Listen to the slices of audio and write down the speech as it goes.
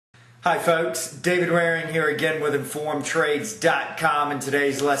Hi folks, David Waring here again with InformedTrades.com and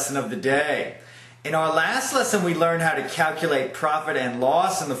today's lesson of the day. In our last lesson we learned how to calculate profit and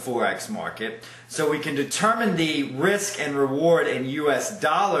loss in the forex market so we can determine the risk and reward in US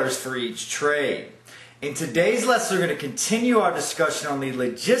dollars for each trade. In today's lesson we're going to continue our discussion on the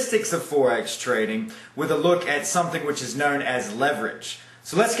logistics of forex trading with a look at something which is known as leverage.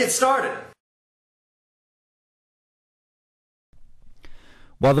 So let's get started.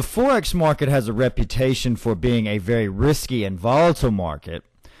 While the forex market has a reputation for being a very risky and volatile market,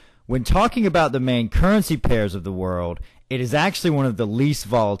 when talking about the main currency pairs of the world, it is actually one of the least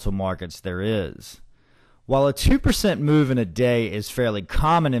volatile markets there is. While a 2% move in a day is fairly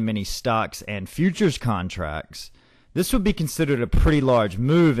common in many stocks and futures contracts, this would be considered a pretty large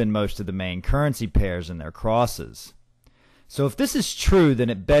move in most of the main currency pairs and their crosses. So if this is true, then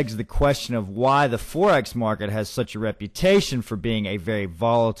it begs the question of why the forex market has such a reputation for being a very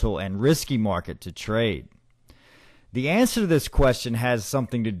volatile and risky market to trade. The answer to this question has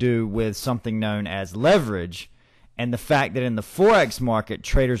something to do with something known as leverage, and the fact that in the forex market,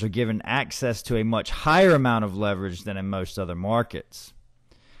 traders are given access to a much higher amount of leverage than in most other markets.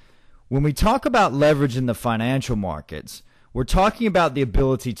 When we talk about leverage in the financial markets, we're talking about the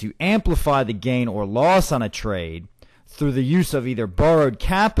ability to amplify the gain or loss on a trade through the use of either borrowed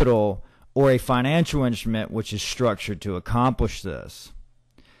capital or a financial instrument which is structured to accomplish this.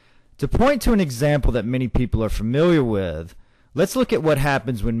 To point to an example that many people are familiar with, let's look at what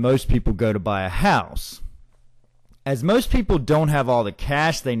happens when most people go to buy a house. As most people don't have all the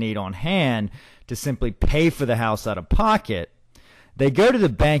cash they need on hand to simply pay for the house out of pocket, they go to the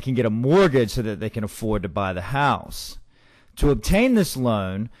bank and get a mortgage so that they can afford to buy the house. To obtain this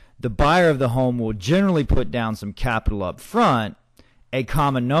loan, the buyer of the home will generally put down some capital up front, a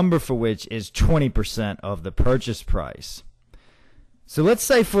common number for which is 20% of the purchase price. So let's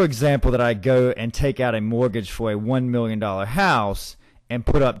say, for example, that I go and take out a mortgage for a $1 million house and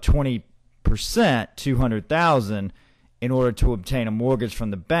put up 20%, $200,000, in order to obtain a mortgage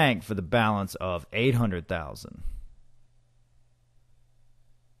from the bank for the balance of $800,000.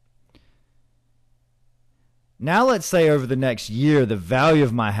 Now let's say over the next year the value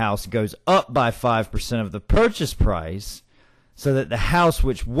of my house goes up by 5% of the purchase price, so that the house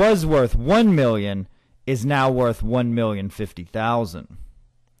which was worth $1 million is now worth $1,050,000.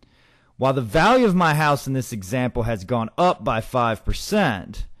 While the value of my house in this example has gone up by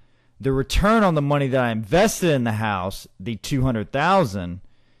 5%, the return on the money that I invested in the house, the $200,000,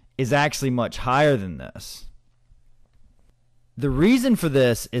 is actually much higher than this. The reason for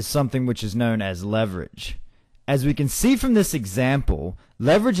this is something which is known as leverage. As we can see from this example,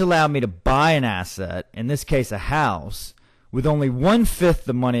 leverage allowed me to buy an asset, in this case a house, with only 1/5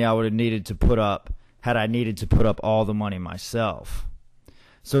 the money I would have needed to put up had I needed to put up all the money myself.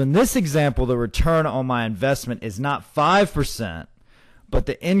 So in this example, the return on my investment is not 5%, but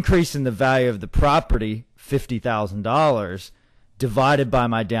the increase in the value of the property, $50,000, divided by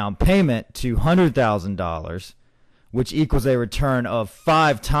my down payment, $200,000, which equals a return of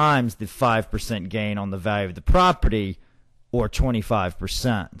 5 times the 5% gain on the value of the property, or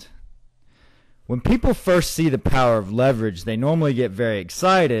 25%. When people first see the power of leverage, they normally get very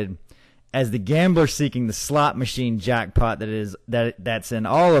excited, as the gambler seeking the slot machine jackpot that's in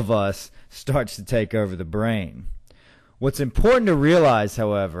all of us starts to take over the brain. What's important to realize,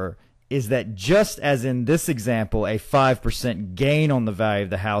 however, is that just as in this example, a 5% gain on the value of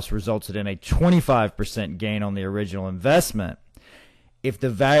the house resulted in a 25% gain on the original investment, if the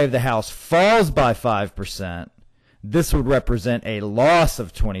value of the house falls by 5%, this would represent a loss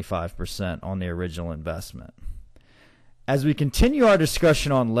of 25% on the original investment. As we continue our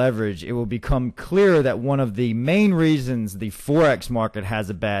discussion on leverage, it will become clear that one of the main reasons the forex market has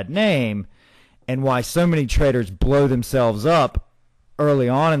a bad name and why so many traders blow themselves up early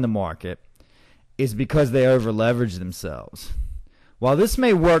on in the market is because they over-leverage themselves. While this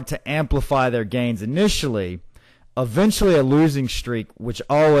may work to amplify their gains initially, eventually a losing streak, which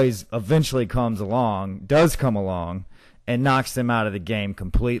always eventually does come along, and knocks them out of the game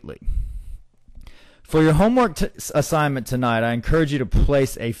completely. For your homework assignment tonight, I encourage you to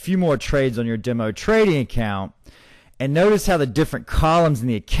place a few more trades on your demo trading account and notice how the different columns in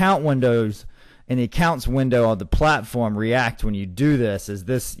the account windows and the accounts window of the platform react when you do this, as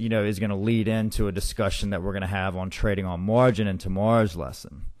this is going to lead into a discussion that we're going to have on trading on margin in tomorrow's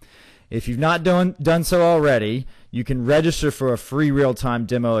lesson. If you've not done so already, you can register for a free real-time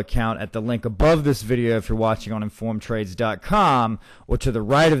demo account at the link above this video if you're watching on InformedTrades.com, or to the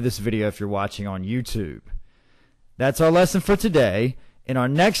right of this video if you're watching on YouTube. That's our lesson for today. In our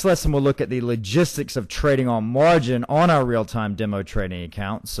next lesson, we'll look at the logistics of trading on margin on our real-time demo trading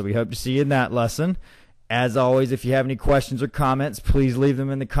account. So we hope to see you in that lesson. As always, if you have any questions or comments, please leave them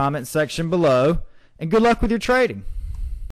in the comment section below. And good luck with your trading.